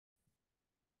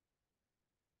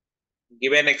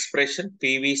given expression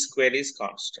PV square is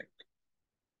constant.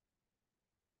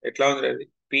 ఎట్లా ఉంది అది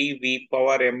PV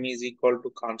power M is equal to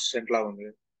constant లా ఉంది.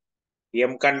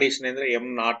 M condition ఏంటంటే M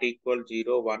నాట్ ఈక్వల్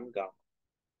 0 1 గామా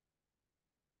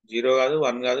 0 కాదు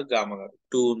 1 కాదు గామా కాదు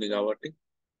 2 ఉంది కాబట్టి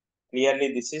clearly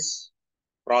this is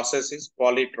process is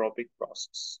పాలిట్రోపిక్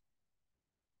process.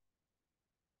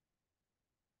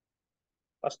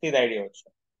 First ఇది ఐడియా వచ్చా.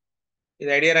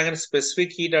 ఇది ఐడియా రాగానే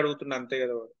స్పెసిఫిక్ హీట్ అడుగుతున్నా అంతే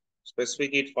కదా.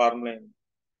 స్పెసిఫిక్ హీట్ ఫార్ములా ఏంటి?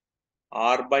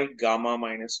 R by gamma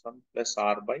minus 1 plus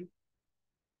R by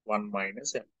 1 minus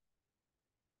M.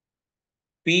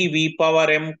 PV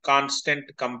power M constant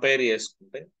compare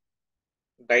చేసుకుంటే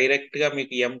డైరెక్ట్ గా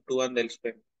మీకు M2 అని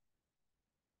తెలిసిపోయింది.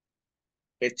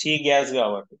 HE గ్యాస్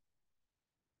కాబట్టి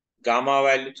గామా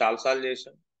వాల్యూ చాలాసార్లు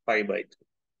చేశాం 5/3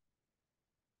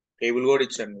 టేబుల్ కూడా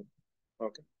ఇచ్చాను.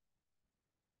 ఓకే,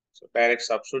 సో డైరెక్ట్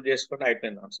సబ్స్టిట్యూట్ చేసుకుంటే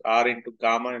అయిపోయింది ఆన్సర్. R ఇంటూ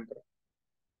గామా ఎంత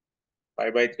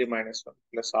 5/3 minus 1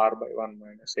 plus R by 1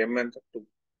 minus M ఎంత 2.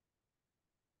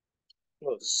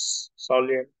 క్లోజ్.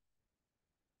 సాల్వ్ చేయండి.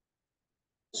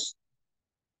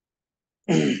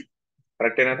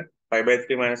 కరెక్టేనా?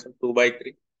 5/3 minus 1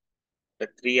 2/3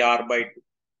 3R by 2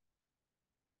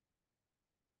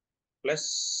 plus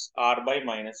R by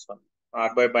minus 1.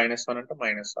 R by minus 1 అంటే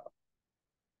minus R.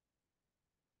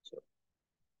 So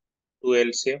 2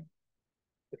 LCM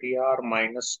 3R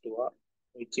minus 2R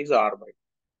which is R by 2.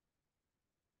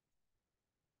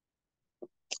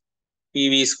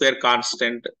 PV square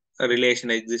constant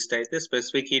relation exist అయితే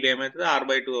specific heat ఏమవుతుంది? R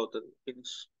by 2 అవుతుంది.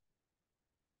 Finish.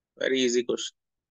 Very easy question.